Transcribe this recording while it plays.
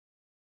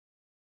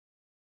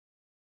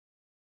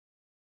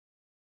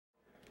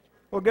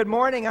Well, good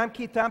morning. I'm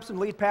Keith Thompson,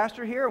 lead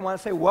pastor here. I want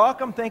to say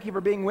welcome. Thank you for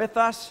being with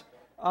us.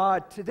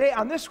 Today,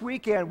 on this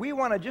weekend, we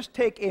want to just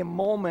take a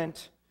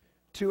moment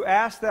to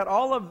ask that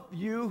all of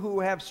you who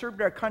have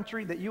served our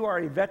country, that you are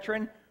a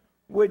veteran,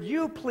 would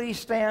you please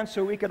stand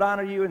so we could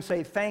honor you and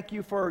say thank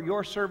you for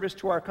your service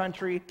to our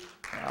country.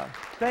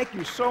 Thank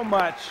you so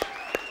much.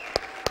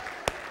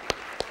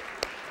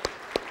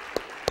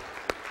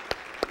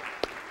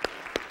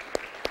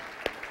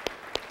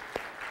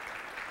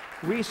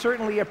 We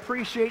certainly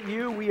appreciate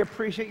you. We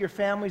appreciate your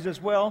families as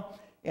well.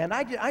 And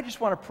I just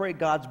want to pray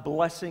God's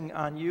blessing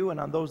on you and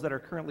on those that are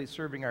currently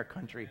serving our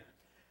country.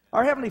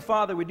 Our Heavenly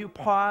Father, we do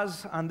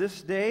pause on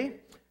this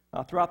day.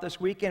 Throughout this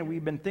weekend,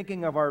 we've been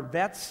thinking of our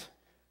vets,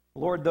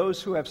 Lord,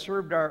 those who have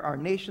served our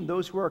nation,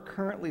 those who are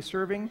currently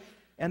serving,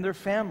 and their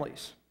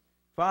families.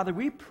 Father,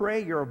 we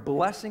pray your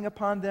blessing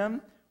upon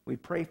them. We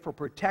pray for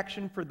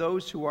protection for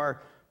those who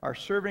are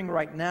serving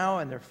right now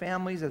and their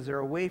families as they're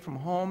away from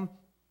home.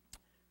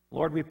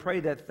 Lord, we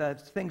pray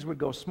that things would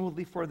go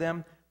smoothly for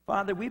them.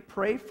 Father, we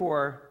pray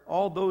for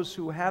all those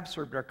who have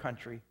served our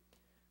country.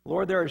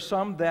 Lord, there are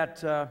some that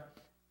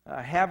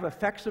have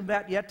effects of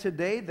that yet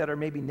today that are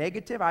maybe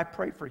negative. I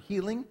pray for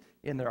healing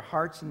in their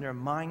hearts and their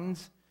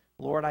minds.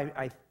 Lord,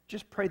 I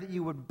just pray that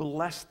you would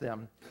bless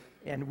them.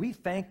 And we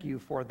thank you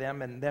for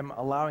them and them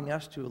allowing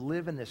us to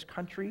live in this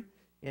country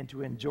and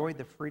to enjoy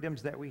the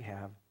freedoms that we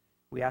have.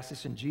 We ask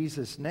this in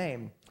Jesus'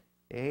 name.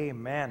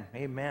 Amen.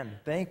 Amen.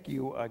 Thank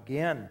you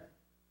again.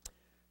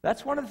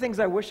 That's one of the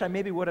things I wish I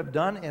maybe would have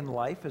done in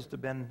life, is to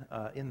have been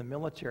in the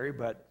military,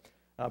 but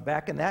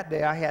back in that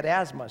day I had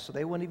asthma, so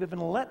they wouldn't even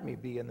let me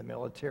be in the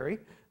military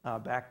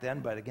back then.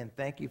 But again,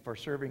 thank you for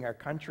serving our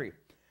country.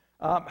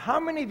 How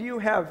many of you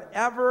have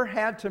ever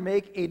had to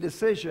make a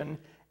decision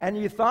and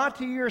you thought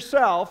to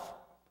yourself,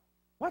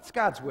 what's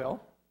God's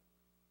will?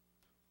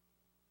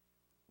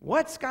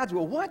 What's God's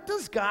will? What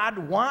does God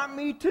want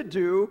me to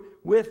do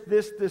with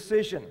this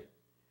decision?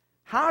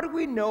 How do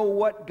we know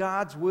what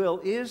God's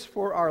will is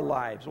for our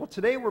lives? Well,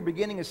 today we're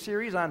beginning a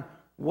series on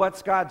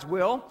what's God's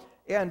will.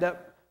 And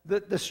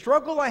the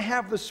struggle I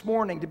have this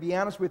morning, to be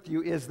honest with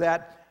you, is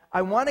that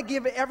I want to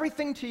give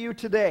everything to you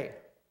today.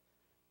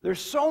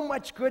 There's so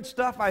much good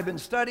stuff I've been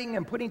studying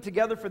and putting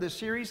together for this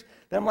series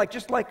that I'm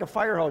just like a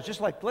fire hose,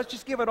 let's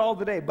just give it all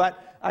today.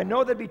 But I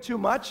know that'd be too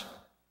much,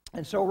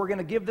 and so we're going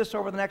to give this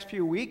over the next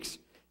few weeks.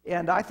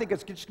 And I think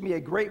it's just going to be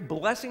a great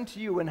blessing to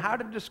you in how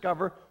to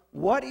discover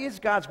what is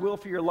God's will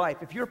for your life.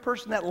 If you're a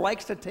person that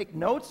likes to take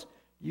notes,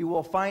 you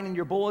will find in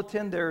your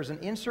bulletin there's an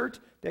insert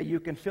that you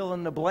can fill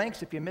in the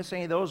blanks. If you miss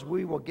any of those,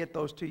 we will get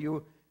those to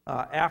you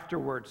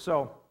afterwards.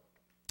 So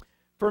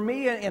for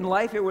me in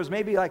life, it was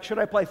maybe like, should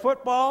I play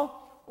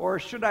football or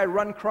should I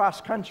run cross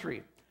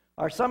country?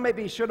 Or some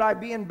maybe, should I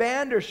be in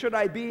band or should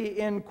I be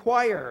in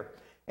choir?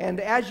 And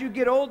as you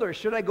get older,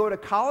 should I go to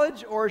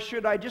college or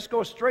should I just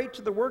go straight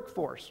to the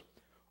workforce?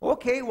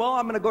 Okay, well,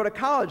 I'm going to go to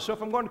college. So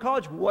if I'm going to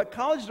college, what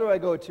college do I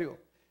go to?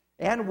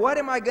 And what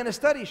am I going to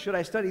study? Should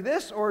I study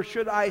this or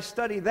should I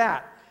study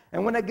that?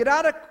 And when I get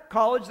out of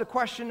college, the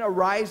question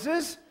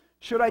arises,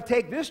 should I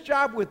take this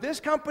job with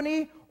this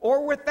company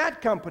or with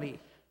that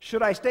company?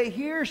 Should I stay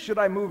here? Should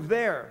I move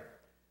there?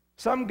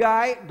 Some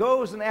guy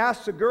goes and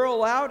asks a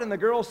girl out, and the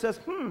girl says,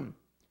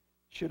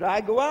 should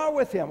I go out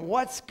with him?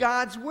 What's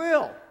God's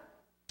will?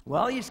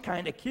 Well, he's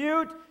kind of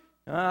cute.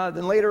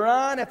 Then later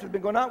on, after they've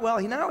been going out,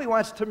 now he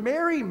wants to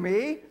marry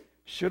me.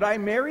 Should I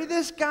marry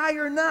this guy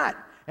or not?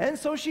 And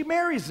so she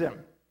marries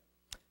him.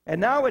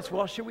 And now it's,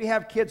 should we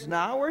have kids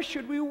now or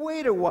should we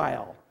wait a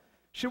while?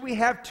 Should we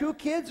have 2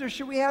 kids or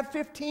should we have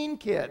 15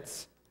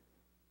 kids?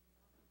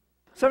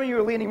 Some of you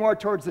are leaning more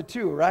towards the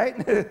 2,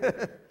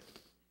 right?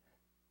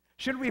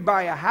 Should we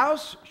buy a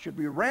house? Should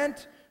we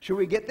rent? Should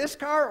we get this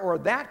car or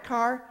that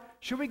car?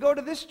 Should we go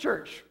to this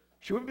church?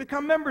 Should we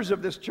become members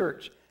of this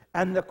church?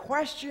 And the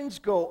questions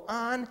go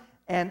on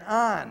and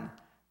on.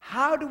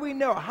 How do we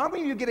know? How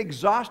many of you get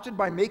exhausted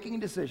by making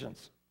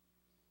decisions?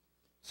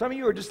 Some of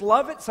you just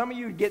love it. Some of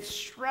you get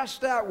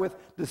stressed out with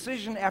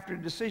decision after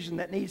decision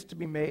that needs to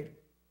be made.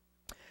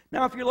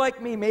 Now, if you're like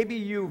me, maybe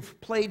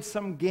you've played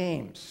some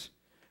games.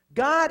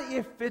 God,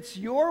 if it's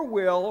your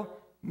will,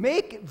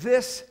 make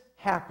this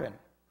happen.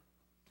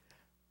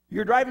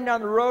 You're driving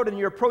down the road and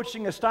you're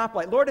approaching a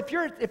stoplight. Lord,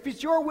 if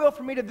it's your will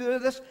for me to do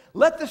this,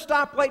 let the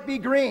stoplight be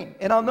green,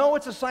 and I'll know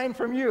it's a sign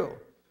from you.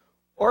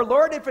 Or,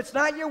 Lord, if it's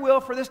not your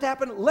will for this to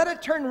happen, let it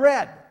turn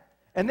red.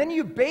 And then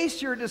you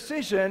base your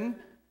decision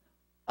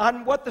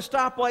on what the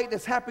stoplight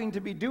is happening to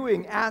be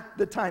doing at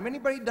the time.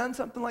 Anybody done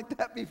something like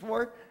that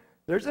before?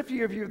 There's a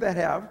few of you that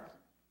have.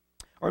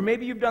 Or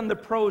maybe you've done the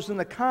pros and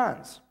the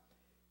cons.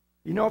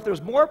 You know, if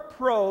there's more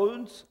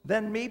pros,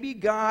 then maybe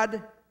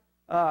God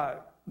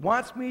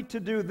wants me to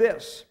do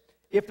this.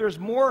 If there's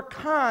more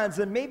cons,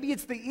 then maybe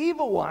it's the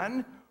evil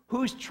one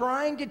who's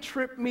trying to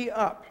trip me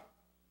up.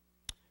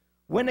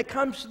 When it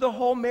comes to the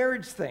whole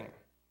marriage thing,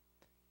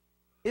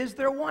 is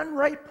there one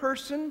right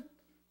person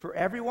for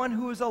everyone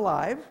who is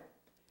alive?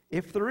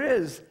 If there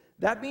is,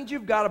 that means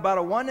you've got about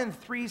a 1 in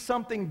 3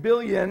 something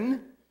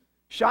billion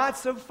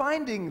shots of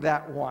finding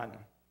that one.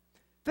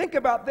 Think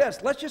about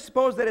this. Let's just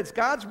suppose that it's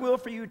God's will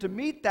for you to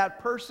meet that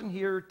person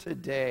here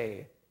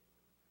today.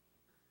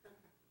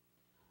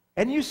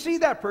 And you see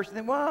that person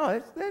and think,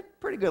 wow, they're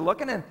pretty good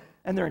looking,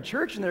 and they're in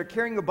church and they're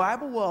carrying a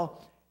Bible.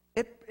 Well,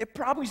 it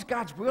probably is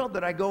God's will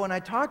that I go and I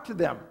talk to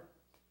them.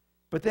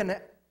 But then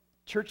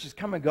church is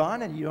come and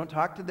gone and you don't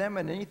talk to them,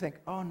 and then you think,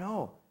 oh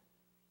no,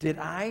 did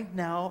I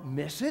now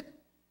miss it?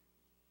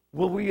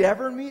 Will we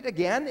ever meet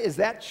again? Is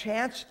that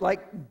chance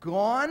like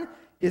gone?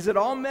 Is it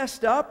all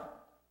messed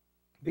up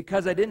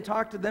because I didn't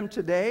talk to them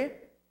today?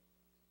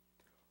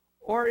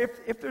 Or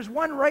if there's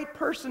one right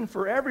person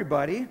for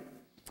everybody,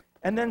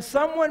 and then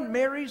someone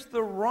marries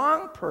the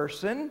wrong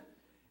person,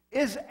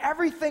 is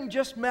everything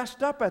just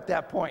messed up at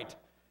that point?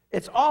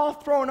 It's all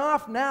thrown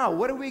off now.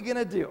 What are we going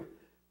to do?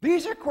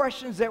 These are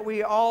questions that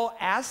we all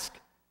ask.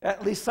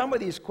 At least some of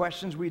these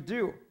questions we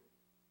do.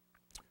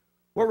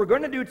 What we're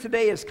going to do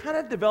today is kind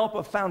of develop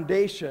a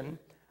foundation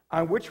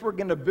on which we're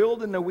going to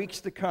build in the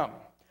weeks to come.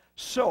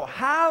 So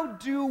how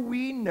do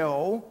we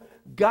know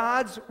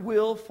God's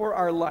will for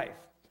our life?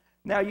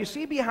 Now, you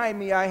see behind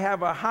me, I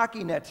have a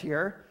hockey net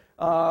here.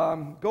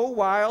 Go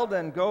Wild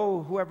and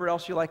go whoever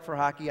else you like for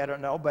hockey, I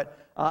don't know. But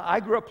I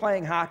grew up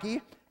playing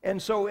hockey. And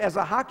so as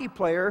a hockey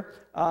player,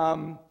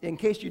 in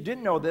case you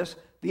didn't know this,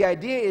 the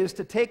idea is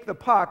to take the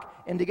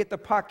puck and to get the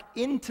puck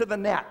into the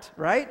net,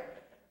 right?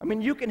 I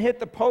mean, you can hit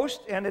the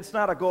post and it's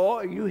not a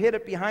goal. You hit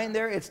it behind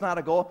there, it's not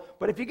a goal.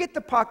 But if you get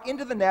the puck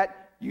into the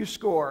net, you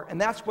score. And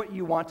that's what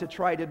you want to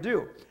try to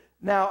do.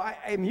 Now,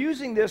 I'm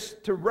using this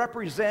to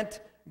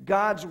represent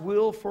God's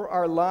will for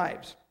our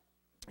lives.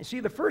 You see,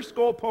 the first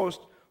goalpost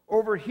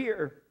over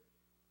here,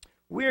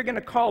 we are going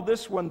to call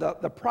this one the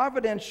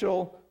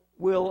providential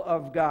will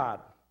of God.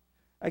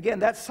 Again,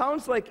 that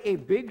sounds like a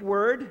big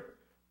word,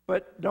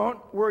 but don't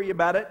worry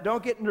about it.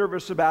 Don't get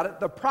nervous about it.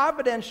 The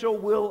providential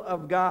will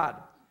of God.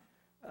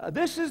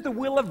 This is the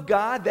will of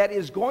God that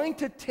is going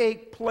to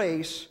take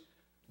place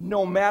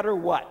no matter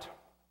what.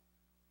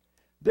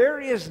 There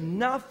is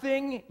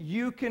nothing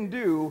you can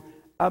do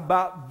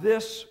about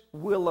this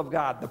will of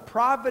God, the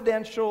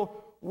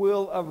providential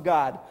will of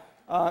God.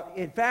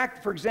 In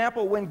fact, for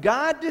example, when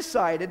God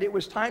decided it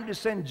was time to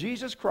send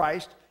Jesus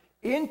Christ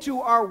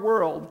into our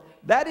world,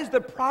 that is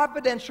the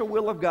providential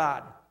will of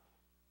God.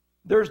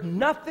 There's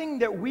nothing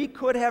that we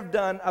could have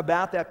done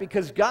about that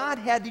because God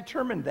had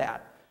determined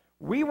that.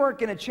 We weren't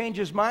going to change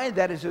his mind.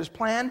 That is his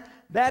plan.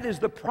 That is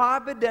the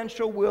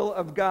providential will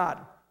of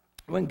God.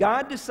 When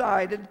God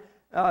decided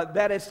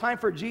that it's time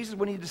for Jesus,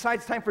 when he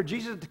decides it's time for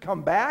Jesus to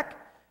come back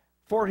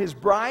for his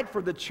bride,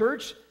 for the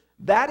church,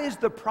 that is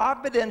the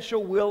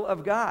providential will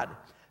of God.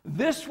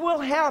 This will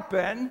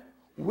happen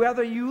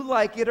whether you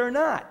like it or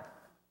not.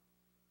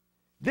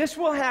 This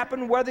will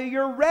happen whether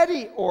you're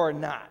ready or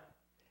not.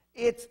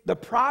 It's the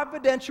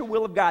providential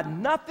will of God.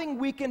 Nothing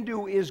we can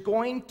do is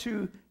going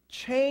to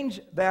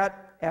change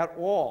that at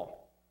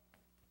all.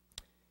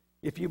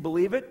 If you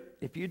believe it,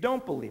 if you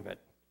don't believe it,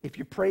 if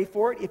you pray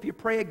for it, if you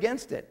pray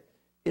against it,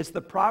 it's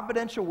the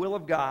providential will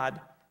of God,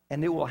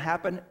 and it will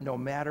happen no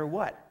matter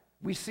what.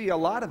 We see a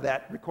lot of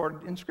that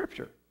recorded in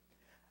Scripture.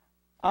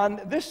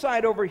 On this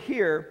side over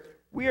here,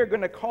 we are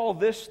going to call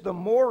this the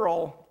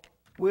moral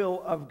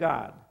will of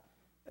God.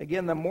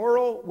 Again, the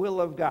moral will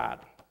of God.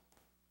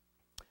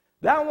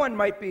 That one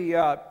might be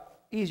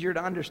easier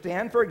to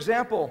understand. For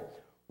example,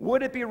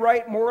 would it be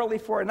right morally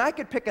for, and I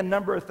could pick a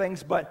number of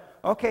things, but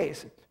okay,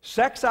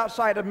 sex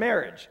outside of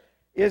marriage.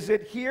 Is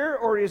it here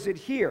or is it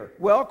here?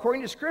 Well,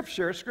 according to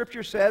Scripture,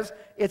 Scripture says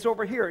it's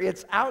over here.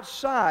 It's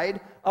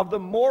outside of the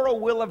moral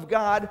will of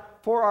God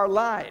for our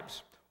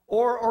lives.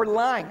 Or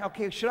lying.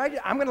 Okay,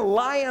 I'm going to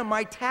lie on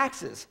my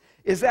taxes.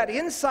 Is that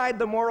inside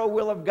the moral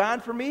will of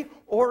God for me,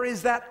 or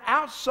is that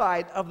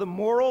outside of the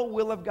moral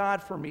will of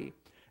God for me?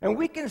 And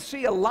we can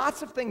see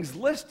lots of things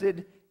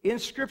listed in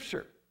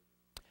Scripture.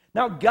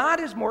 Now, God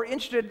is more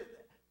interested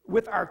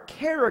with our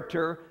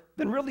character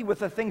than really with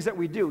the things that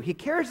we do. He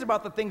cares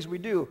about the things we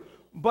do,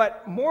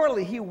 but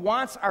morally, he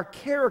wants our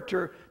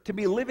character to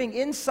be living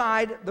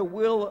inside the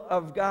will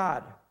of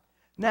God.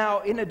 Now,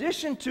 in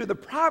addition to the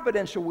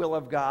providential will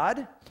of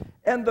God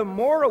and the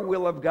moral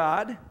will of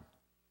God,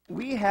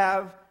 we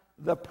have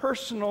the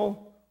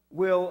personal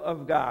will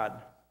of God.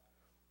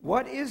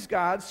 What is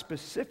God's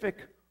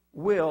specific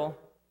will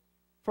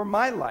for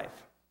my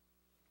life?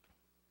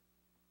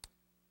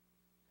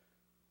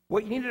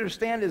 What you need to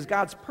understand is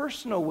God's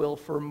personal will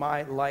for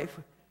my life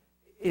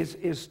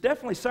is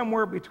definitely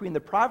somewhere between the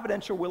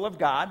providential will of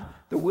God,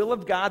 the will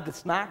of God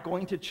that's not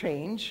going to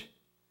change,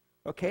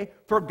 okay?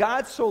 For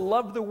God so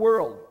loved the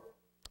world.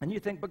 And you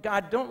think, but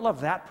God, don't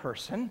love that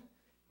person.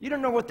 You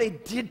don't know what they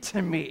did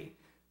to me.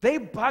 They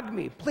bug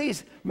me.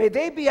 Please, may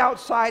they be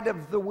outside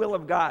of the will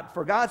of God.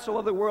 For God so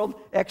loved the world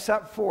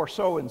except for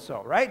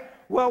so-and-so, right?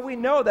 Well, we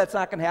know that's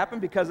not going to happen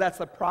because that's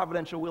the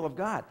providential will of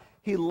God.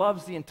 He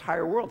loves the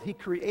entire world. He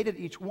created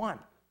each one.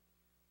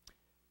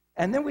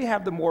 And then we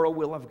have the moral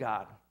will of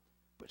God.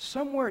 But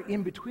somewhere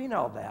in between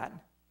all that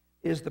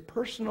is the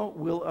personal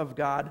will of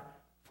God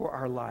for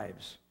our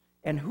lives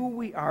and who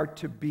we are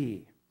to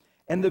be.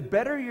 And the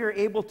better you're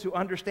able to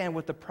understand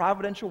what the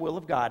providential will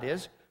of God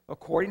is,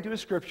 according to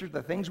His Scriptures,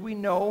 the things we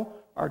know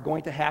are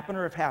going to happen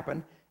or have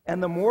happened,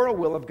 and the moral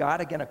will of God,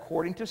 again,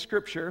 according to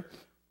Scripture,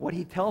 what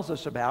He tells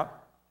us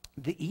about,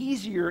 the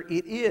easier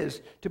it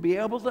is to be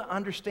able to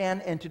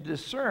understand and to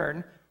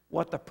discern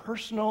what the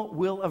personal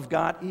will of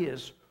God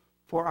is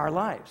for our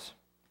lives.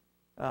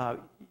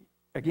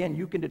 Again,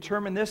 you can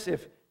determine this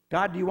if,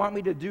 God, do you want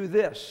me to do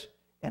this?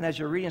 And as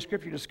you're reading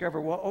Scripture, you discover,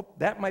 well,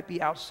 that might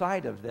be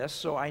outside of this,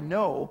 so I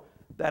know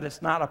that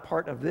it's not a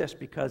part of this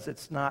because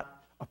it's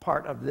not a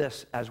part of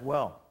this as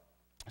well.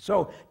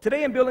 So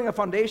today in building a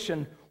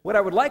foundation, what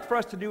I would like for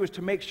us to do is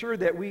to make sure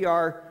that we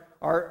are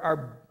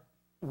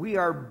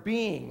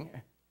being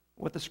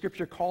what the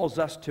Scripture calls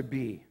us to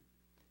be,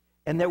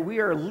 and that we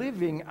are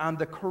living on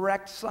the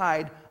correct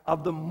side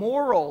of the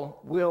moral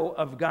will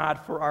of God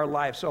for our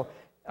lives. So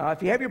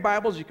if you have your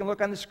Bibles, you can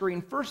look on the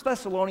screen. 1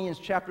 Thessalonians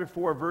chapter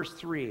 4, verse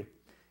 3.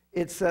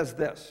 It says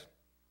this: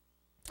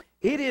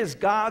 it is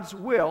God's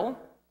will,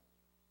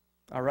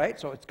 all right,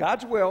 so it's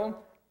God's will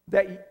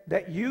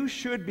that you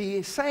should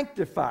be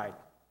sanctified.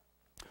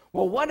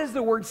 Well, what does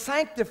the word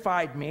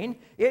sanctified mean?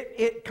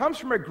 It comes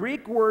from a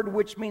Greek word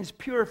which means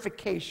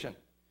purification.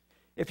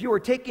 If you were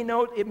taking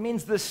note, it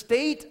means the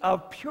state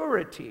of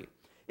purity.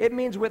 It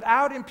means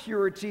without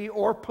impurity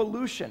or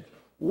pollution.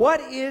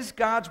 What is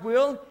God's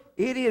will?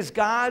 It is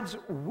God's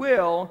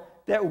will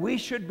that we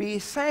should be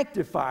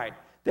sanctified,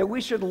 that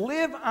we should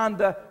live on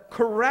the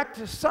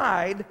correct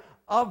side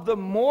of the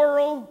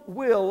moral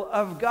will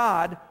of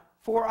God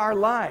for our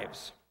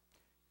lives.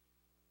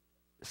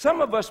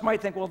 Some of us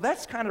might think, well,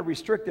 that's kind of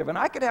restrictive, and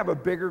I could have a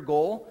bigger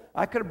goal.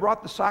 I could have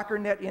brought the soccer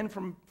net in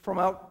from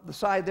out the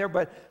side there,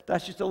 but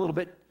that's just a little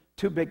bit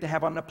too big to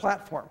have on the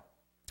platform.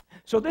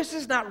 So this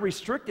is not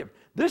restrictive.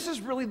 This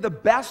is really the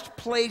best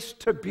place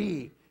to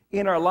be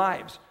in our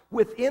lives,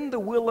 within the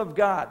will of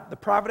God, the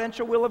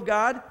providential will of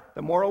God,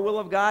 the moral will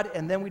of God,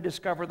 and then we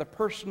discover the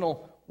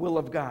personal will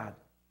of God.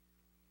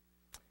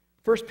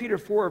 1 Peter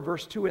 4,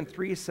 verse 2 and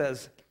 3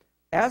 says,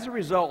 as a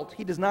result,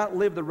 he does not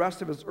live the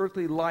rest of his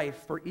earthly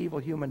life for evil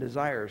human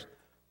desires,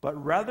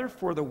 but rather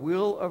for the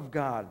will of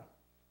God.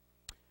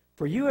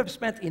 For you have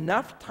spent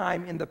enough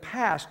time in the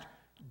past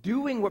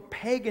doing what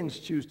pagans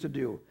choose to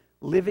do,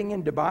 living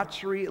in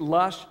debauchery,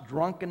 lust,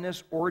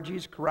 drunkenness,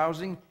 orgies,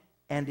 carousing,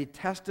 and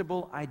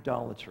detestable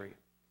idolatry.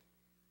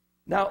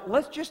 Now,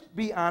 let's just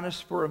be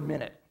honest for a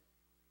minute.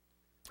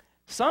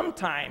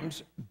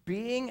 Sometimes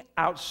being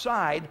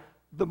outside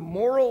the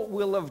moral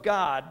will of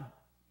God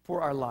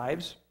for our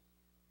lives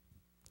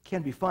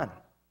can be fun.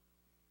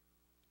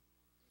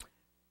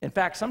 In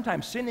fact,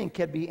 sometimes sinning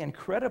can be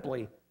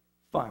incredibly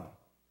fun,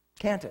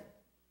 can't it?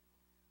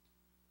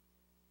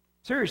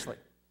 Seriously.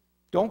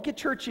 Don't get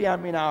churchy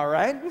on me now, all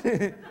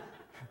right?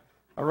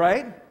 All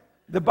right?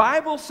 The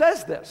Bible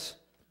says this.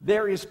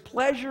 There is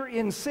pleasure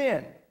in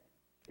sin.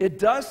 It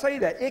does say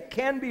that. It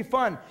can be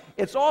fun.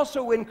 It's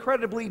also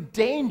incredibly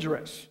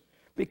dangerous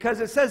because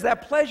it says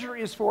that pleasure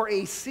is for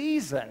a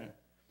season.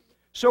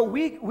 So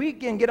we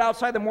can get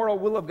outside the moral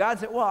will of God and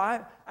say,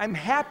 well, I'm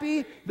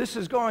happy. This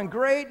is going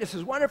great. This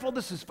is wonderful.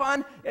 This is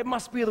fun. It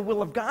must be the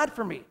will of God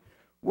for me.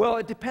 Well,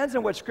 it depends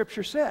on what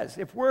Scripture says.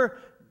 If we're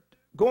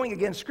going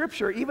against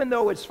Scripture, even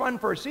though it's fun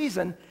for a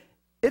season,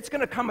 it's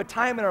going to come a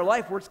time in our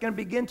life where it's going to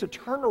begin to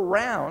turn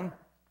around,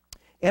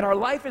 and our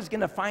life is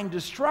going to find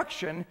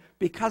destruction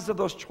because of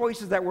those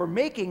choices that we're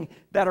making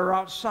that are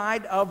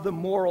outside of the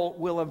moral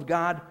will of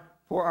God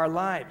for our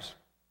lives.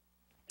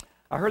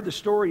 I heard the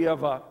story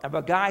of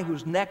a guy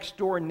whose next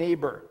door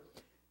neighbor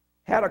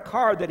had a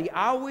car that he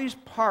always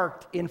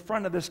parked in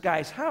front of this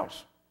guy's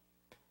house.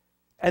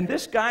 And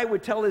this guy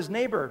would tell his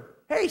neighbor,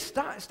 hey,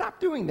 stop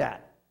doing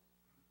that.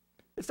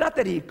 It's not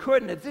that he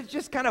couldn't, it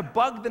just kind of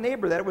bugged the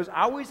neighbor that it was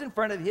always in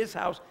front of his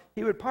house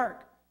he would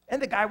park.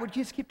 And the guy would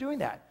just keep doing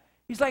that.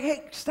 He's like,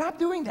 hey, stop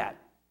doing that.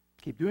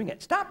 Keep doing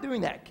it. Stop doing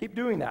that. Keep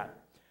doing that.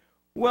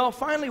 Well,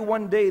 finally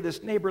one day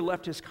this neighbor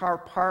left his car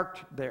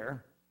parked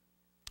there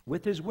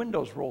with his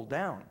windows rolled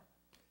down.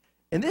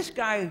 And this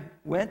guy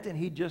went and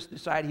he just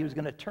decided he was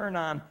going to turn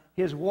on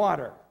his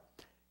water,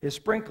 his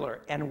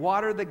sprinkler, and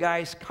water the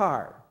guy's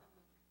car,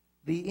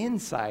 the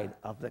inside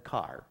of the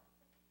car.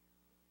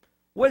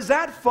 Was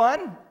that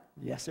fun?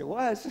 Yes, it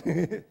was.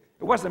 It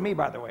wasn't me,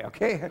 by the way,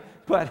 okay?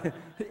 But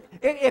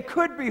it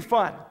could be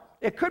fun.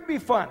 It could be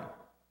fun.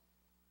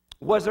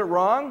 Was it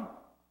wrong?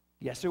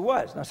 Yes, it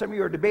was. Now, some of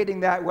you are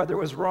debating that, whether it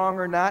was wrong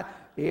or not.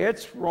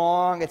 It's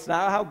wrong. It's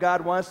not how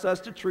God wants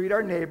us to treat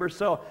our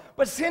neighbors.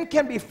 But sin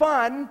can be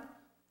fun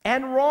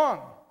and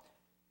wrong.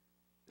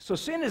 So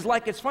sin is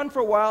like it's fun for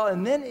a while,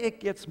 and then it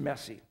gets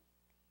messy.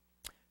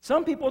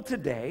 Some people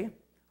today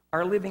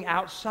are living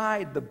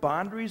outside the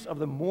boundaries of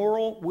the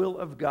moral will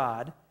of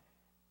God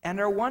and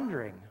are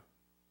wondering,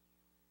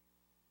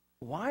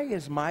 why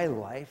is my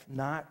life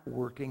not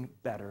working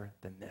better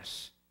than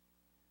this?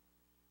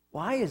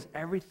 Why is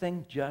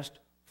everything just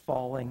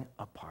falling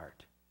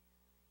apart?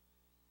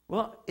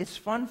 Well, it's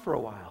fun for a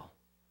while,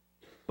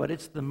 but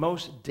it's the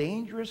most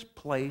dangerous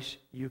place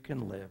you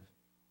can live.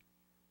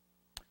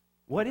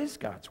 What is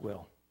God's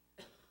will?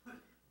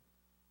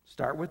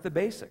 start with the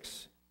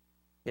basics.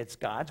 It's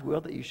God's will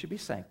that you should be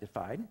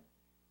sanctified,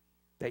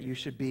 that you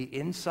should be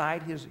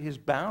inside his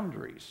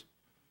boundaries,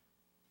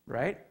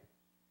 right?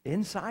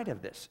 Inside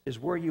of this is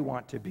where you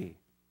want to be.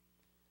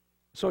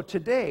 So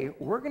today,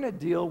 we're going to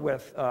deal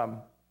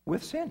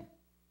with sin.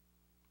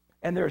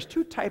 And there's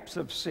two types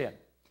of sin,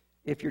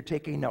 if you're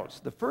taking notes.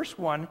 The first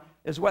one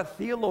is what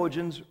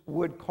theologians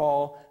would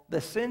call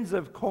the sins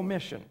of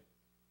commission.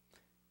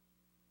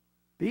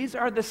 These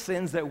are the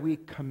sins that we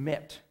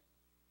commit.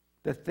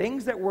 The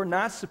things that we're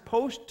not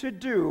supposed to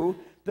do,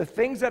 the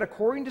things that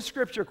according to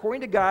Scripture, according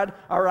to God,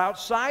 are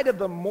outside of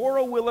the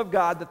moral will of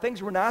God, the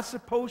things we're not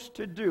supposed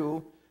to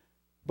do,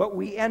 but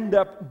we end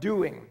up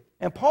doing.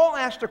 And Paul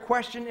asked a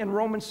question in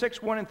Romans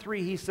 6, 1 and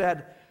 3. He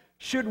said,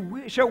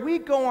 shall we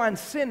go on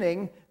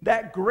sinning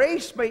that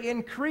grace may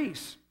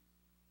increase?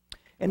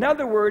 In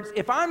other words,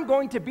 if I'm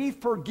going to be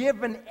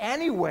forgiven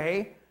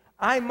anyway,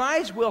 I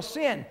might as well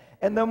sin.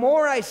 And the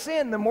more I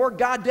sin, the more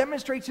God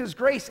demonstrates his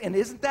grace. And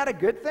isn't that a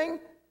good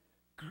thing?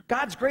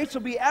 God's grace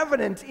will be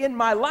evident in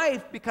my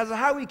life because of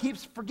how he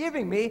keeps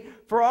forgiving me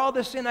for all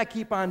the sin I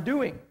keep on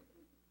doing.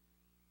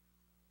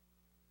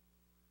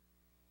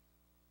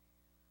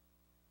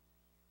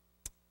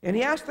 And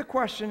he asks the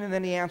question and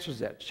then he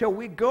answers it. Shall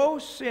we go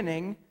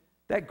sinning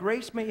that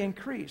grace may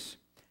increase?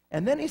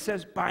 And then he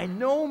says, by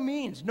no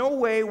means, no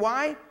way.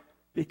 Why?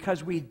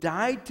 Because we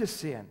died to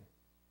sin.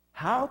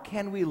 How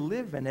can we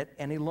live in it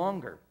any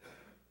longer?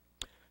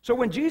 So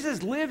when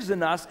Jesus lives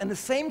in us, and the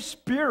same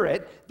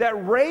Spirit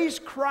that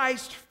raised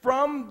Christ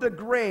from the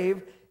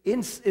grave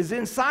is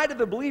inside of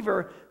the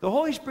believer, the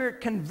Holy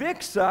Spirit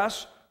convicts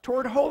us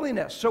toward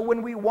holiness. So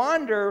when we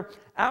wander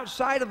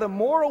outside of the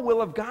moral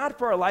will of God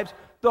for our lives,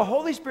 the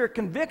Holy Spirit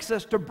convicts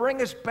us to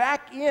bring us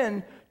back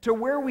in to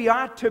where we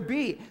ought to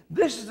be.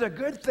 This is a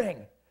good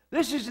thing.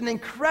 This is an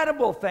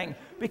incredible thing,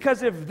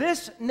 because if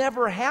this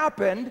never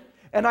happened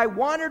and I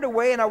wandered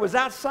away and I was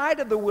outside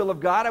of the will of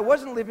God, I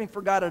wasn't living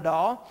for God at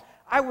all,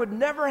 I would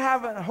never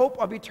have a hope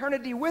of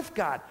eternity with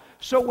God.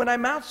 So when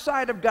I'm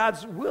outside of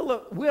God's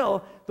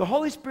will, the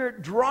Holy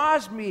Spirit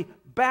draws me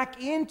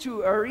back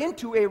into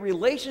a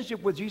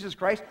relationship with Jesus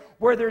Christ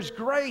where there's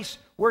grace,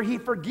 where he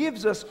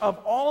forgives us of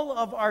all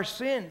of our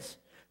sins.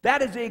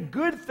 That is a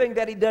good thing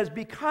that he does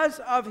because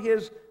of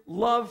his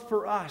love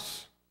for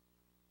us.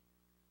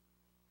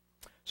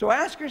 So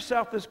ask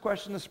yourself this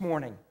question this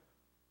morning.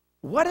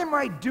 What am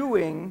I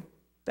doing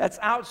that's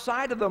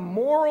outside of the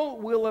moral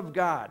will of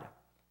God?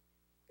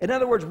 In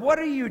other words, what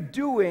are you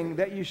doing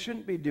that you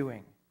shouldn't be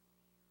doing?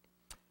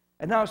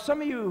 And now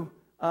some of you,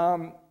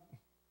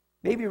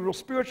 maybe real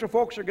spiritual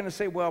folks, are going to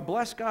say, well,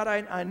 bless God,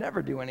 I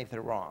never do anything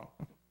wrong.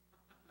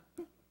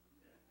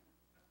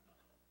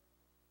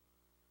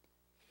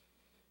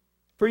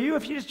 For you,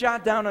 if you just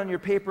jot down on your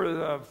paper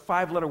a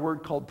 5-letter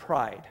word called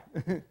pride,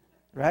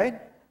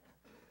 right?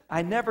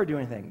 I never do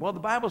anything. Well,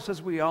 the Bible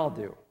says we all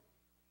do.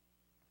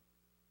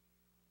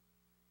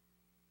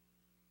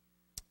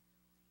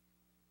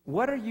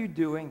 What are you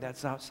doing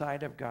that's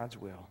outside of God's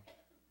will?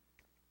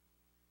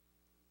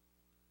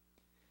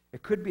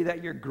 It could be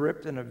that you're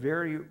gripped in a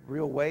very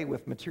real way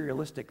with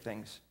materialistic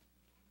things.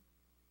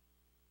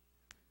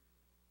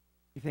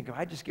 You think, if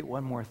I just get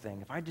one more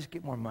thing, if I just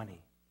get more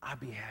money, I'll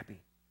be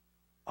happy.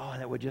 Oh,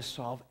 that would just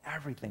solve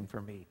everything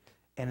for me.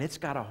 And it's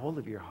got a hold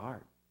of your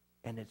heart,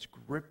 and it's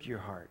gripped your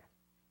heart.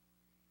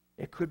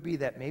 It could be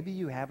that maybe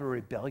you have a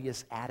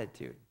rebellious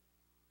attitude.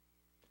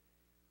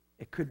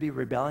 It could be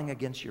rebelling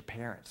against your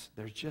parents.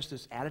 There's just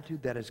this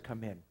attitude that has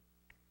come in.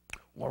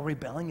 Or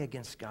rebelling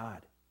against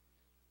God.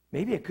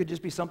 Maybe it could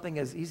just be something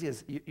as easy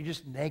as you're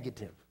just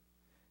negative.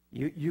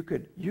 You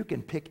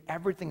can pick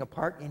everything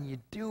apart and you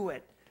do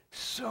it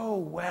so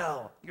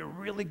well. You're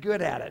really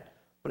good at it.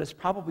 But it's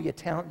probably a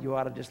talent you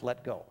ought to just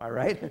let go, all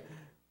right?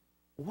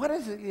 What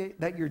is it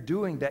that you're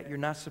doing that you're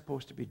not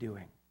supposed to be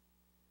doing?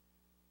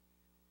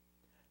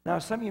 Now,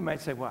 some of you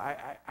might say, well,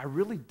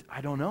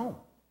 I don't know.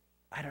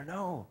 I don't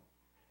know.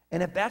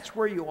 And if that's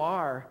where you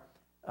are,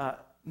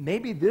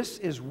 maybe this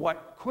is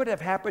what could have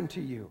happened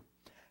to you.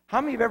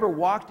 How many have ever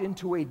walked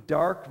into a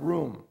dark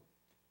room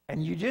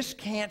and you just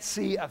can't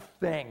see a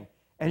thing?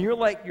 And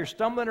you're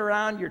stumbling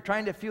around, you're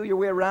trying to feel your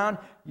way around,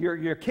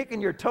 you're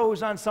kicking your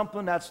toes on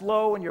something that's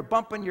low, and you're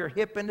bumping your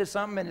hip into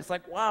something, and it's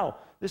like, wow,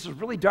 this is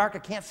really dark, I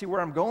can't see where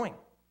I'm going.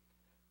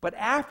 But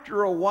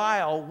after a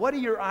while, what do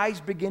your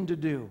eyes begin to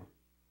do?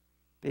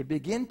 They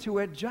begin to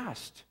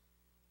adjust.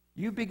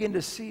 You begin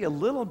to see a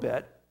little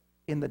bit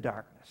in the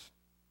darkness.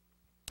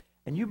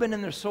 And you've been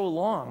in there so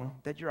long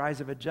that your eyes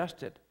have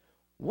adjusted.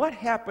 What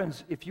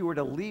happens if you were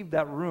to leave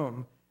that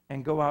room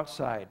and go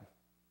outside?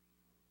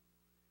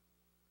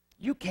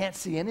 You can't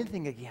see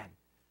anything again,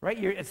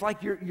 right? It's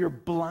like you're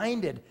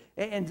blinded.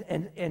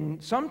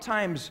 And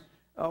sometimes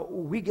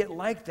we get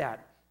like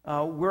that.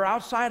 We're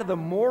outside of the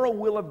moral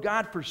will of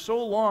God for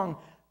so long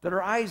that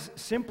our eyes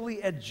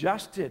simply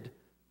adjusted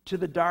to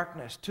the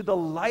darkness, to the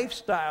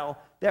lifestyle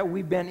that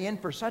we've been in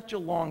for such a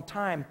long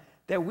time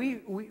that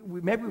maybe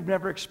we've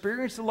never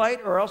experienced the light,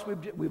 or else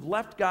we've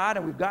left God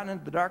and we've gotten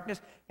into the darkness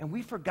and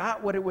we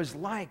forgot what it was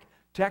like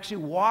to actually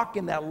walk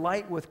in that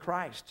light with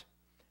Christ.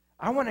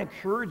 I want to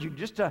encourage you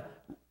just to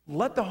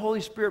let the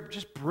Holy Spirit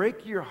just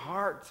break your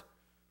heart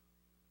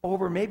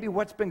over maybe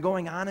what's been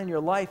going on in your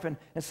life. And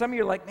some of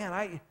you are like,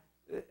 man,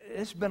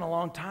 it's been a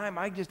long time.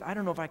 I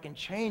don't know if I can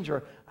change,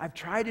 or I've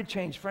tried to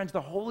change. Friends,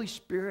 the Holy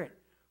Spirit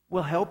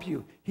will help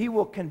you. He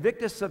will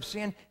convict us of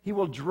sin. He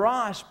will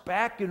draw us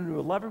back into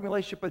a loving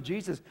relationship with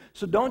Jesus.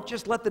 So don't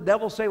just let the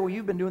devil say, well,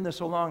 you've been doing this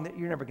so long that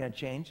you're never going to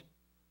change.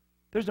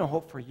 There's no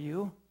hope for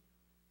you.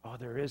 Oh,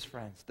 there is,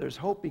 friends. There's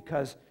hope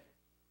because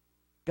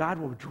God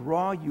will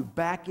draw you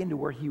back into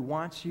where He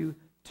wants you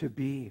to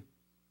be.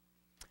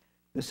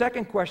 The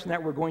second question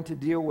that we're going to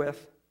deal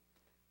with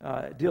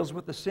deals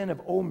with the sin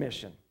of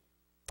omission.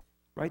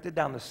 Write that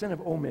down, the sin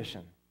of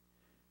omission.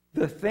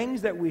 The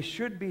things that we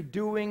should be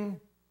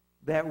doing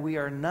that we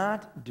are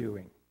not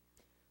doing.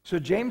 So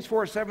James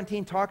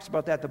 4:17 talks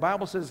about that. The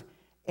Bible says,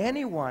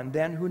 anyone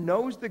then who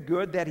knows the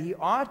good that he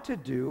ought to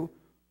do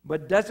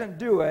but doesn't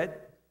do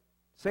it,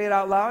 say it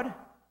out loud,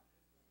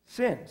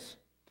 sins.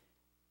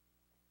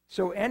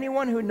 So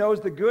anyone who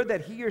knows the good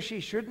that he or she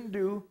shouldn't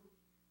do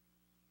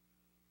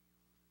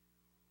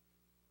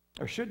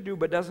or should do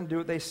but doesn't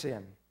do it, they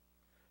sin.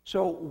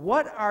 So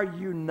what are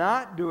you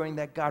not doing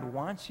that God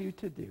wants you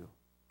to do?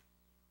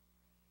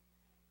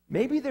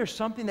 Maybe there's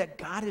something that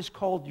God has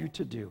called you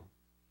to do,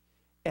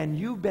 and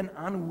you've been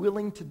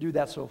unwilling to do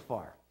that so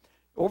far.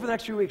 Over the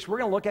next few weeks, we're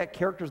going to look at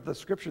characters of the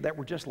Scripture that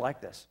were just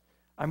like this.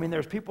 I mean,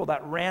 there's people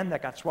that ran,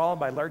 that got swallowed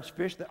by large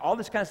fish, that all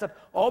this kind of stuff,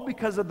 all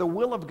because of the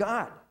will of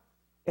God,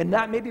 and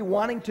not maybe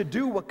wanting to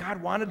do what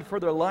God wanted for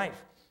their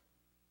life.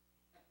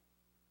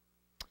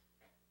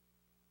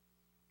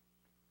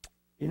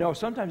 You know,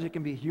 sometimes it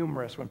can be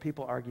humorous when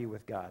people argue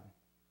with God.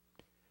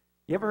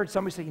 You ever heard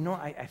somebody say, you know,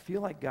 I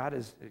feel like God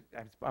is,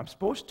 I'm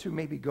supposed to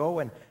maybe go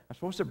and I'm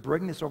supposed to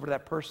bring this over to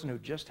that person who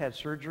just had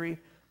surgery,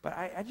 but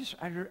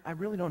I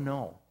really don't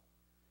know.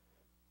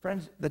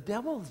 Friends, the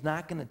devil is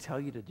not going to tell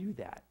you to do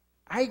that.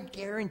 I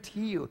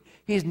guarantee you,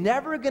 he's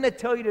never going to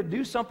tell you to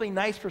do something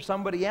nice for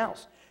somebody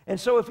else. And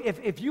so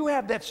if you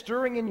have that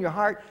stirring in your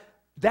heart,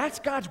 that's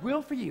God's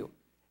will for you.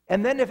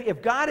 And then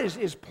if God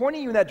is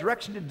pointing you in that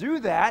direction to do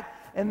that,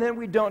 and then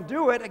we don't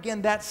do it,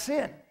 again, that's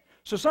sin.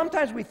 So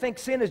sometimes we think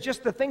sin is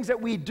just the things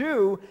that we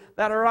do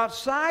that are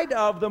outside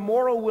of the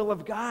moral will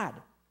of God.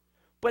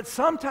 But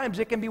sometimes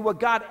it can be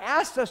what God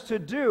asked us to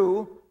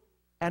do,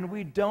 and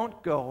we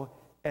don't go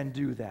and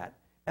do that.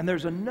 And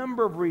there's a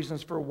number of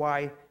reasons for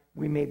why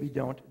we maybe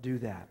don't do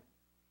that.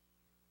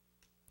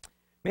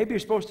 Maybe you're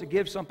supposed to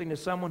give something to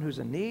someone who's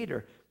in need,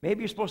 or maybe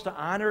you're supposed to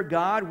honor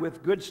God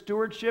with good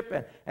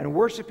stewardship and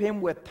worship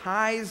Him with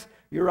tithes.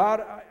 You're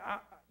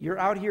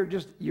out here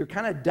you're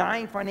kind of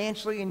dying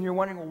financially, and you're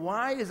wondering, well,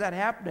 why is that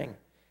happening?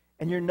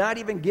 And you're not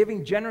even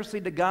giving generously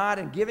to God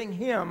and giving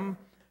Him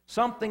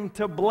something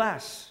to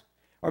bless.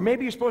 Or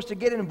maybe you're supposed to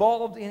get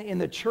involved in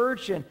the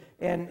church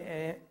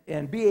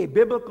and be a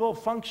biblical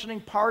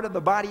functioning part of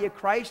the body of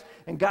Christ,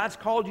 and God's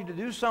called you to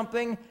do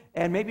something,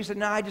 and maybe you said,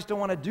 no, I just don't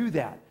want to do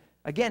that.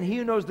 Again, he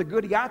who knows the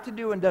good he ought to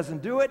do and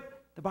doesn't do it,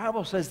 the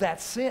Bible says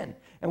that's sin.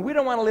 And we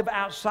don't want to live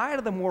outside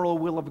of the moral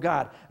will of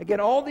God. Again,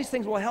 all these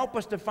things will help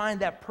us to find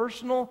that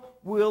personal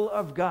will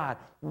of God.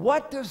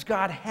 What does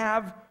God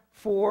have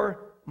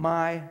for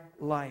my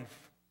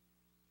life?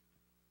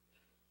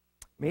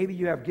 Maybe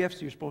you have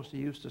gifts you're supposed to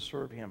use to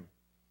serve Him,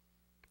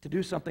 to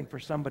do something for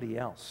somebody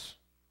else.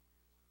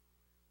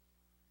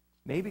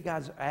 Maybe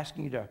God's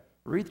asking you to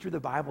read through the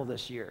Bible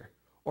this year,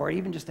 or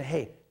even just to,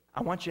 hey,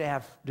 I want you to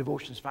have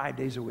devotions 5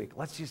 days a week.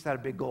 Let's just set a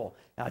big goal.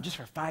 Now, just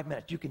for 5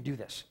 minutes, you can do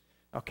this,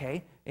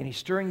 okay? And He's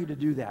stirring you to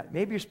do that.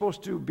 Maybe you're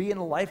supposed to be in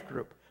a life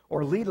group,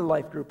 or lead a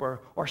life group,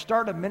 or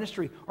start a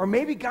ministry. Or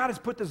maybe God has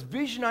put this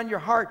vision on your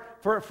heart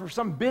for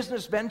some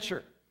business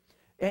venture.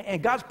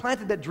 And God's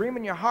planted that dream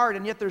in your heart,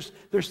 and yet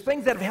there's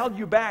things that have held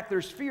you back.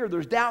 There's fear,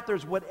 there's doubt,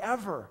 there's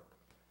whatever.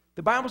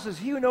 The Bible says,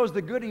 he who knows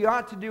the good he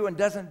ought to do and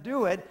doesn't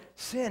do it,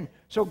 sin.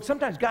 So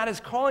sometimes God is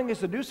calling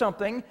us to do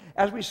something.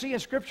 As we see in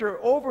Scripture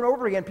over and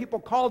over again, people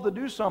called to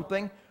do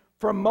something,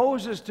 from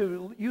Moses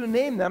to you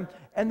name them,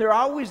 and there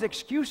are always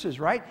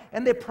excuses, right?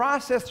 And they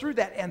process through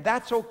that, and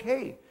that's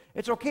okay.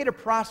 It's okay to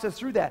process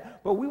through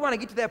that. But we want to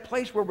get to that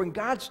place where when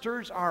God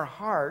stirs our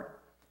heart,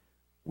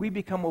 we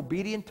become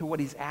obedient to what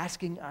He's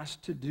asking us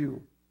to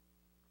do.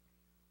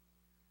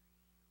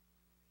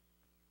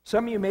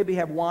 Some of you maybe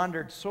have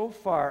wandered so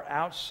far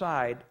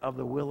outside of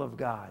the will of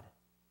God.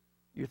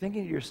 You're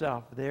thinking to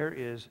yourself, there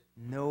is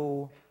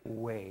no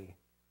way.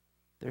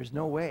 There's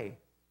no way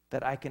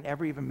that I can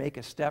ever even make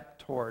a step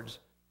towards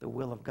the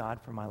will of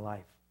God for my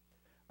life.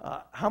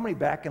 How many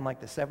back in like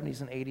the 70s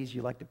and 80s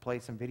you like to play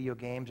some video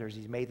games? There's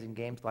these amazing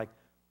games like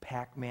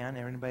Pac-Man.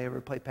 Anybody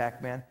ever play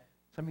Pac-Man?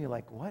 Some of you are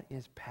like, what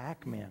is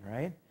Pac-Man,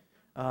 right?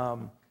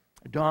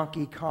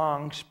 Donkey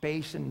Kong,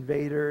 Space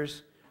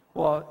Invaders.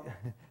 Well,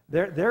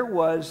 there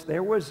was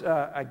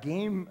a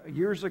game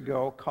years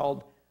ago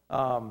called,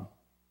 I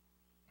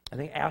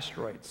think,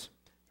 Asteroids.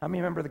 How many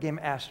remember the game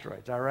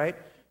Asteroids, all right?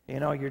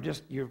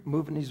 You're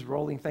moving these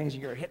rolling things,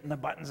 and you're hitting the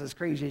buttons as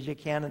crazy as you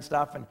can and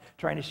stuff, and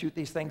trying to shoot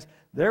these things.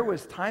 There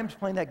was times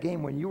playing that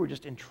game when you were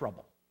just in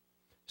trouble.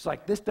 It's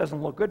like, this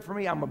doesn't look good for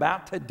me. I'm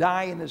about to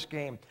die in this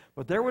game.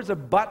 But there was a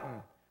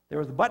button.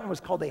 The button was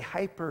called a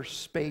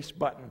hyperspace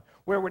button,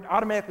 where it would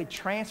automatically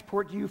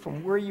transport you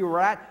from where you were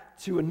at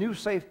to a new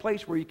safe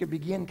place where you could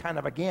begin kind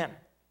of again.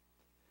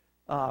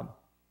 God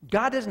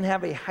doesn't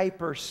have a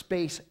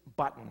hyperspace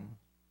button,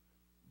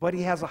 but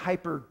he has a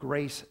hyper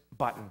grace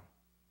button.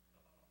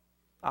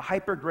 A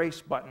hyper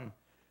grace button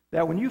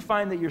that when you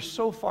find that you're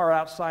so far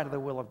outside of the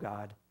will of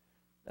God,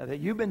 that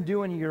you've been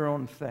doing your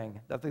own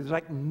thing, that there's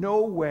like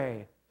no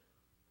way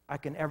I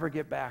can ever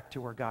get back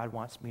to where God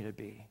wants me to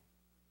be.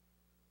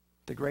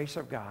 The grace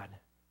of God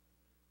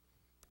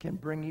can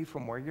bring you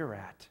from where you're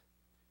at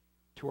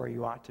to where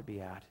you ought to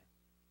be at,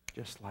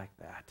 just like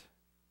that.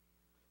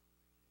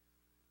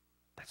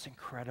 That's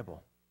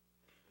incredible.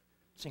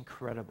 It's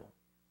incredible.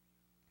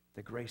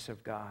 The grace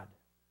of God.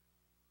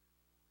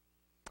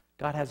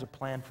 God has a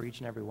plan for each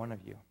and every one of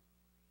you.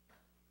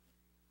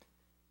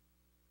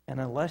 And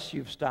unless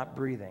you've stopped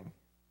breathing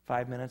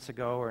 5 minutes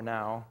ago or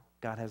now,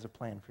 God has a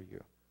plan for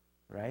you,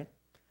 right?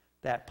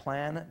 That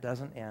plan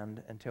doesn't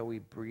end until we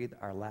breathe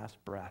our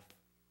last breath.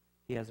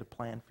 He has a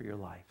plan for your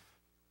life.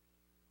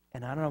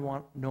 And I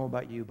don't know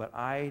about you, but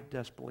I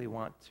desperately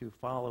want to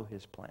follow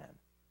his plan.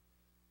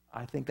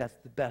 I think that's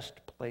the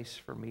best place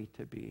for me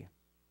to be.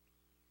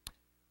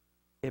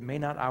 It may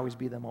not always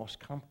be the most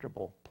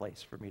comfortable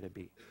place for me to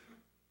be.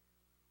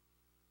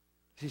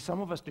 See,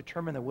 some of us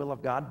determine the will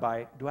of God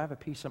by, do I have a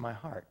peace in my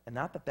heart? And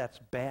not that that's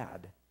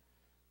bad,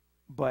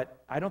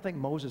 but I don't think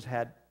Moses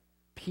had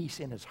peace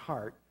in his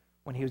heart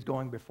when he was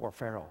going before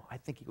Pharaoh. I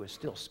think he was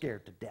still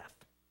scared to death.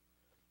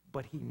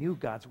 But he knew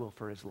God's will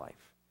for his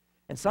life.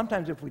 And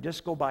sometimes if we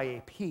just go by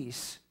a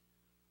peace,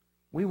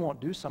 we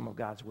won't do some of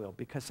God's will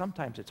because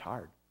sometimes it's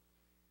hard.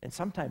 And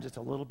sometimes it's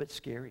a little bit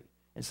scary.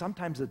 And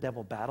sometimes the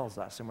devil battles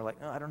us and we're like,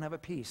 oh, I don't have a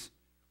peace.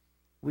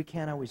 We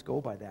can't always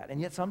go by that. And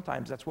yet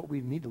sometimes that's what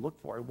we need to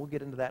look for. And we'll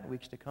get into that in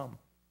weeks to come.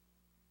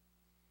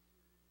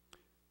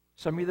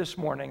 Some of you this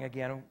morning,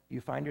 again,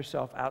 you find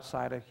yourself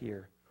outside of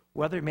here.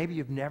 Whether maybe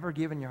you've never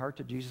given your heart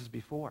to Jesus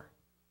before.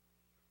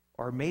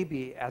 Or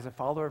maybe as a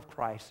follower of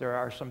Christ, there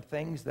are some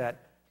things that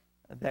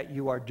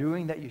you are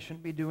doing that you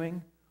shouldn't be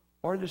doing.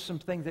 Or there's some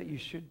things that you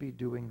should be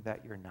doing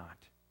that you're not.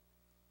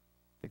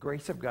 The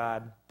grace of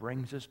God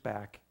brings us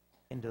back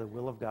into the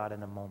will of God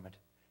in a moment.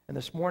 And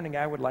this morning,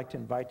 I would like to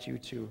invite you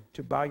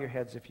to bow your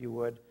heads, if you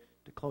would,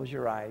 to close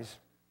your eyes.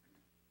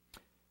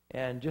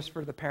 And just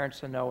for the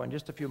parents to know, in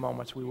just a few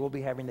moments, we will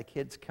be having the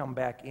kids come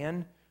back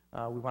in.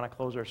 We want to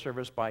close our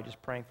service by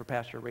just praying for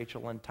Pastor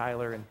Rachel and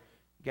Tyler and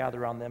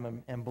gather on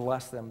them and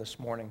bless them this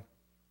morning.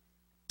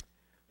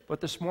 But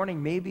this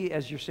morning, maybe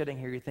as you're sitting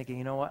here, you're thinking,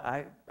 you know what,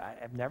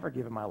 I've never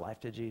given my life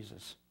to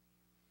Jesus.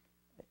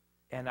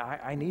 And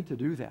I need to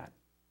do that.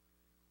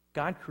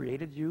 God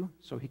created you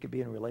so he could be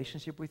in a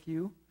relationship with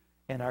you.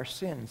 And our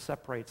sin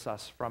separates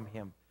us from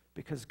him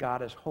because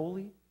God is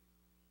holy,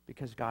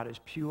 because God is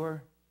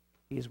pure,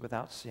 he is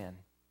without sin.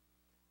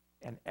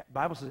 And the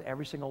Bible says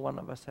every single one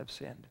of us have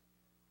sinned.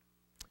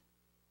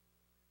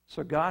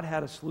 So God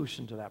had a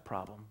solution to that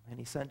problem, and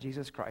he sent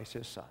Jesus Christ,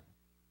 his son,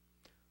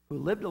 who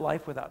lived a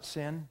life without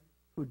sin,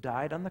 who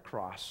died on the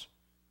cross,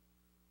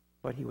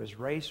 but he was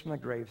raised from the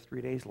grave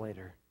 3 days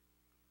later.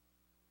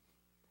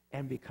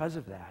 And because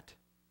of that,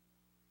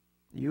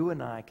 you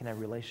and I can have a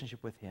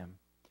relationship with him.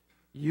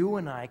 You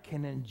and I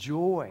can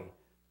enjoy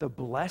the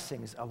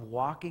blessings of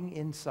walking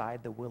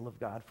inside the will of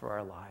God for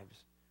our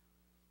lives.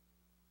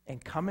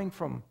 And coming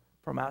from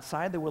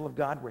outside the will of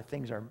God where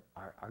things are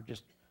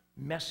just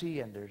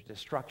messy and there's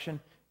destruction.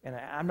 And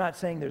I'm not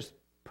saying there's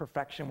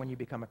perfection when you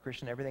become a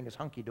Christian. Everything is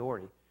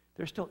hunky-dory.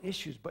 There's still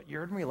issues, but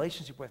you're in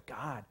relationship with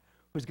God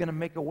who's going to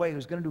make a way,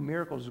 who's going to do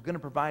miracles, who's going to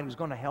provide, who's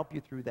going to help you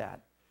through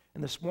that.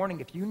 And this morning,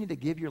 if you need to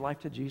give your life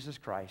to Jesus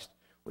Christ,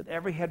 with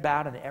every head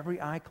bowed and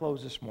every eye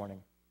closed this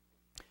morning,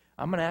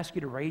 I'm going to ask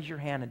you to raise your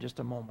hand in just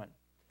a moment.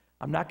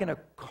 I'm not going to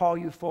call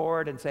you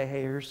forward and say,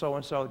 hey, here's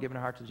so-and-so giving a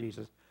heart to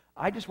Jesus.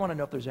 I just want to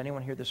know if there's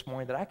anyone here this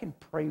morning that I can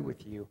pray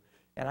with you.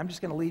 And I'm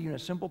just going to lead you in a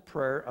simple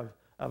prayer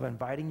of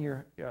inviting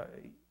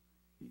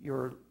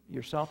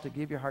yourself to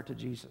give your heart to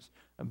Jesus,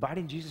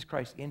 inviting Jesus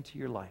Christ into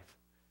your life.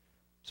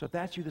 So if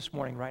that's you this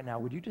morning right now,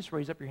 would you just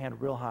raise up your hand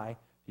real high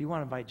if you want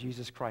to invite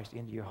Jesus Christ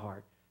into your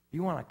heart? If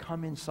you want to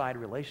come inside a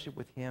relationship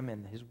with him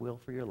and his will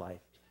for your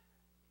life.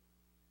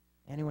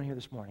 Anyone here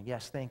this morning?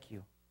 Yes, thank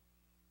you.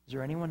 Is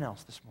there anyone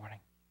else this morning?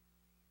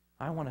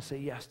 I want to say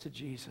yes to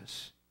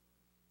Jesus.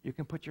 You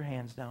can put your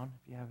hands down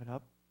if you have it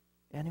up.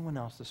 Anyone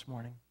else this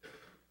morning?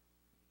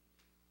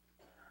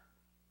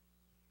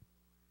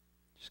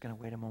 Just going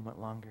to wait a moment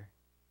longer.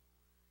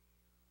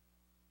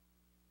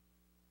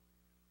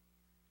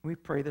 We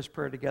pray this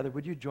prayer together.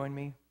 Would you join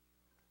me?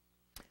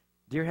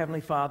 Dear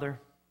Heavenly Father,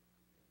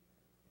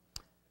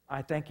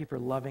 I thank you for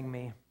loving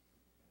me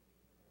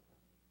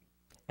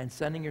and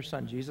sending your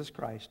Son, Jesus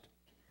Christ,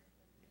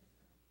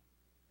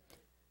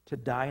 to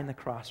die on the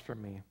cross for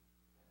me.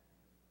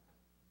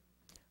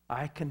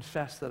 I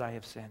confess that I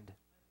have sinned.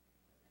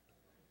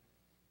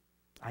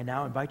 I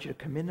now invite you to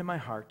come into my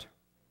heart.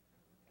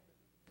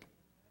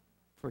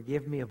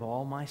 Forgive me of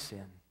all my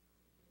sin.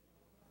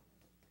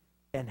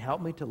 And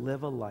help me to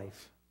live a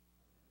life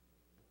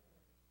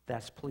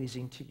that's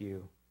pleasing to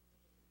you.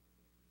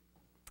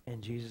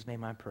 In Jesus'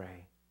 name I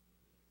pray.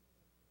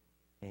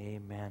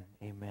 Amen.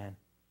 Amen.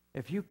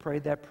 If you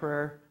prayed that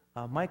prayer,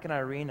 Mike and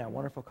Irene, a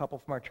wonderful couple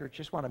from our church,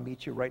 just want to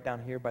meet you right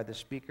down here by the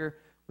speaker.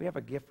 We have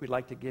a gift we'd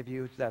like to give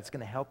you that's going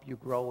to help you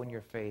grow in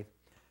your faith.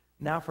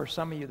 Now, for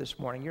some of you this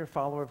morning, you're a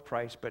follower of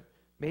Christ, but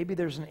maybe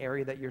there's an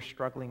area that you're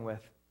struggling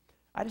with.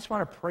 I just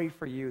want to pray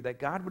for you that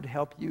God would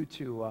help you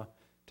to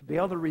be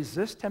able to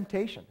resist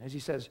temptation. As he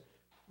says,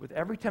 with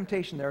every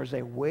temptation, there is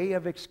a way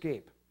of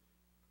escape.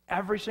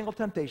 Every single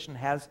temptation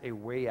has a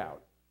way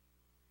out.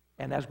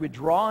 And as we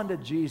draw into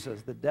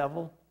Jesus, the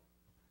devil,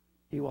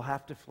 he will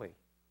have to flee.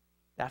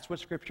 That's what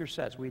Scripture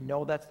says. We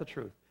know that's the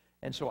truth.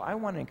 And so I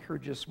want to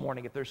encourage you this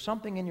morning, if there's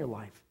something in your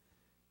life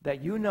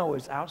that you know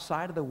is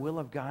outside of the will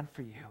of God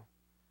for you,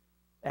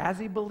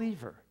 as a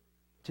believer,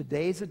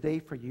 today's a day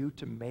for you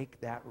to make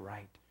that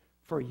right,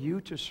 for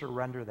you to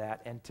surrender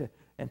that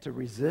and to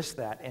resist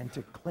that and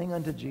to cling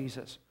unto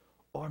Jesus.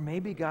 Or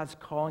maybe God's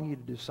calling you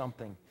to do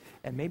something,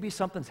 and maybe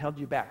something's held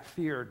you back,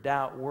 fear,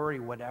 doubt, worry,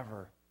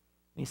 whatever.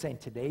 And he's saying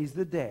today's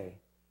the day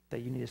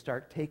that you need to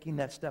start taking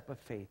that step of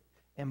faith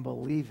and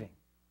believing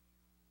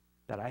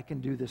that I can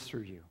do this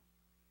through you,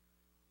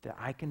 that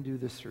I can do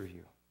this through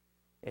you.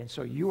 And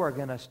so you are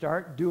going to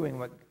start doing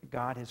what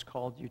God has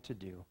called you to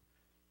do.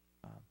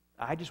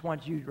 I just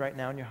want you right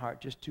now in your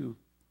heart just to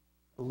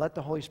let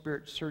the Holy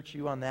Spirit search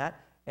you on that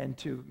and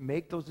to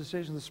make those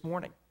decisions this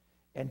morning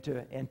and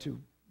to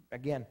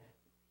again,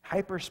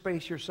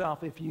 hyperspace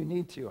yourself if you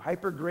need to,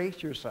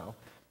 hypergrace yourself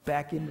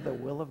back into the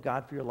will of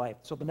God for your life.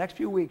 So the next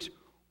few weeks,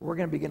 we're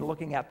going to begin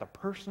looking at the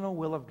personal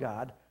will of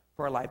God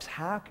for our lives.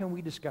 How can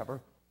we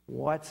discover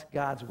what's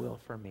God's will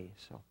for me?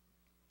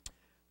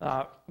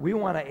 So we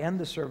want to end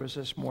the service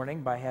this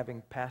morning by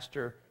having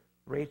Pastor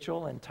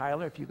Rachel and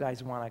Tyler, if you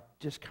guys want to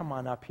just come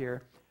on up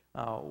here.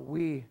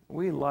 We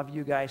love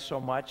you guys so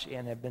much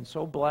and have been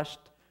so blessed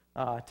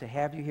to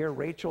have you here.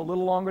 Rachel a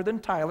little longer than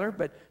Tyler,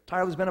 but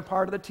Tyler's been a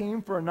part of the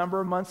team for a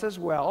number of months as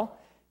well.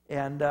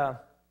 And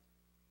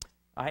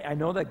I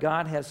know that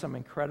God has some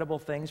incredible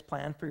things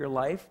planned for your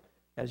life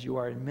as you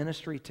are in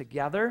ministry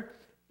together.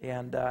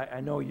 And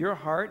I know your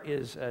heart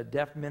is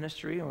deaf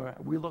ministry, and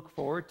we look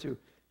forward to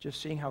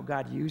just seeing how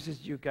God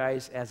uses you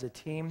guys as a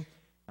team.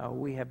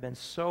 We have been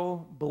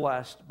so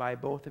blessed by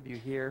both of you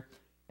here.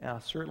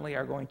 Certainly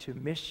are going to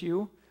miss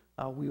you.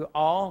 We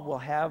all will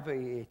have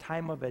a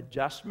time of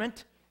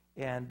adjustment,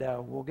 and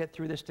we'll get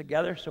through this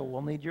together, so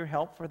we'll need your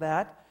help for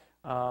that.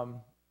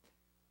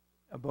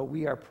 But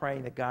we are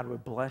praying that God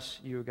would bless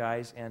you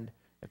guys. And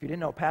if you didn't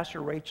know,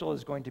 Pastor Rachel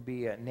is going to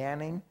be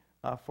nannying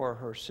for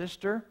her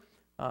sister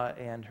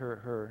and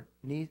her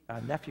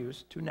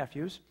nephews, two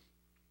nephews.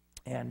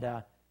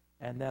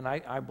 And then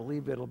I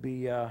believe it'll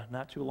be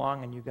not too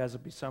long, and you guys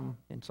will be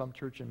in some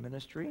church and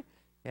ministry.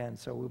 And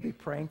so we'll be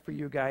praying for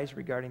you guys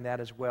regarding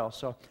that as well.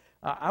 So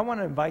I want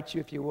to invite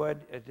you, if you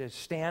would, to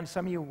stand.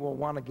 Some of you will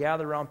want to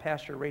gather around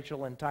Pastor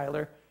Rachel and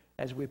Tyler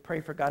as we pray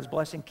for God's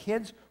blessing.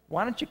 Kids,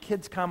 why don't you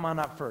kids come on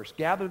up first?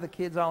 Gather the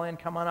kids all in.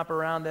 Come on up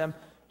around them.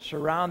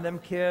 Surround them,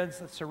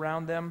 kids. Let's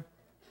surround them.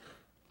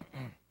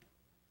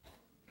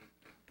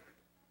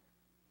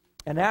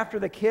 And after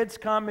the kids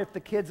come, if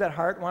the kids at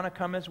heart want to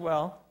come as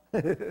well.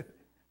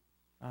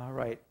 All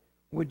right.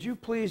 Would you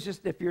please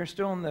just, if you're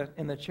still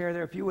in the chair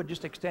there, if you would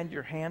just extend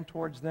your hand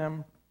towards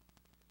them.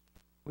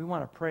 We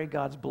want to pray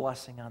God's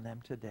blessing on them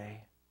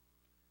today.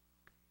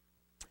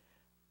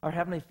 Our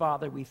Heavenly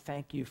Father, we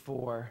thank you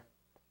for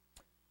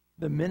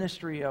the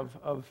ministry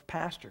of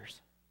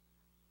pastors.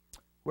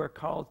 We're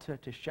called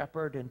to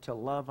shepherd and to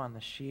love on the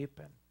sheep.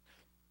 And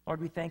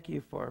Lord, we thank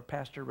you for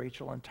Pastor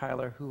Rachel and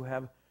Tyler, who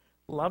have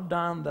loved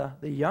on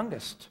the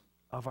youngest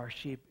of our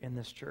sheep in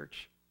this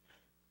church,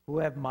 who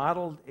have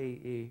modeled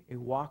a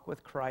walk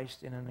with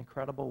Christ in an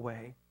incredible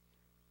way,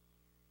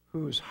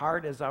 whose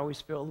heart is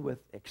always filled with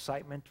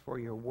excitement for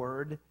your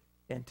word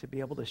and to be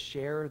able to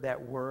share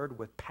that word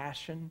with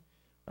passion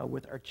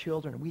with our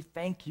children. We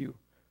thank you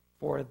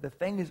for the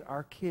things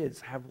our kids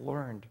have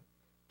learned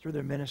through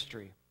their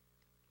ministry.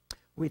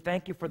 We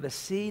thank you for the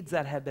seeds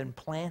that have been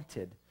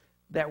planted,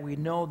 that we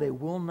know they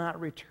will not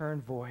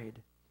return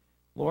void.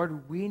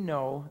 Lord, we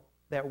know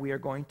that we are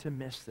going to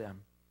miss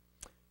them.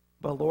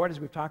 But Lord, as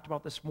we've talked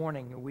about this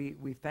morning,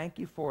 we thank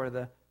you for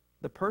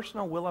the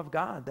personal will of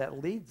God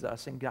that leads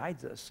us and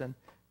guides us. And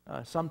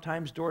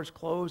sometimes doors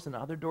close and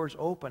other doors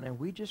open. And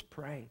we just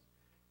pray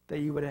that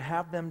you would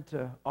have them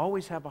to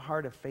always have a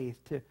heart of faith,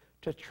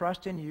 to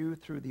trust in you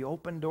through the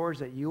open doors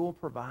that you will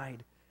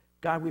provide.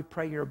 God, we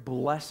pray your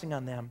blessing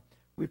on them.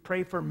 We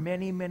pray for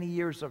many, many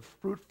years of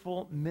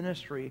fruitful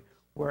ministry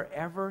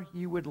wherever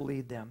you would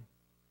lead them.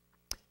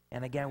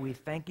 And again, we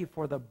thank you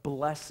for the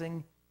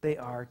blessing they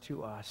are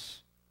to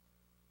us.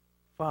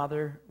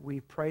 Father, we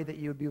pray that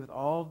you would be with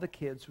all of the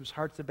kids whose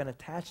hearts have been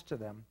attached to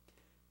them,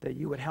 that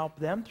you would help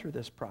them through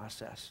this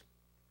process.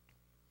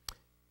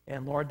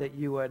 And Lord, that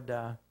you would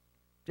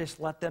just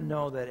let them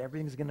know that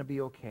everything's going to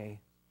be okay.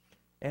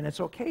 And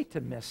it's okay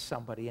to miss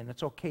somebody, and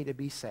it's okay to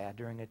be sad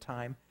during a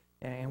time,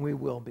 and we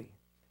will be.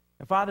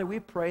 And Father, we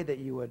pray that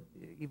you would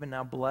even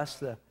now bless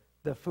the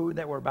food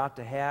that we're about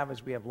to have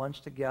as we have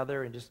lunch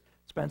together, and just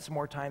spend some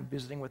more time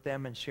visiting with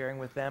them and sharing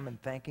with them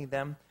and thanking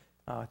them.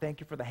 Thank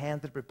you for the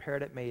hands that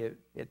prepared it. May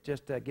it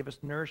just give us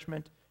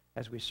nourishment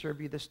as we serve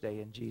you this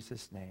day in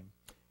Jesus' name.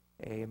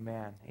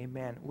 Amen.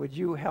 Amen. Would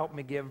you help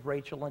me give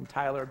Rachel and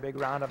Tyler a big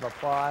round of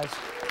applause?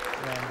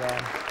 And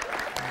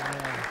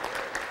amen.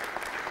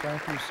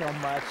 Thank you so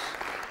much.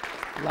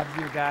 Love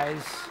you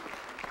guys.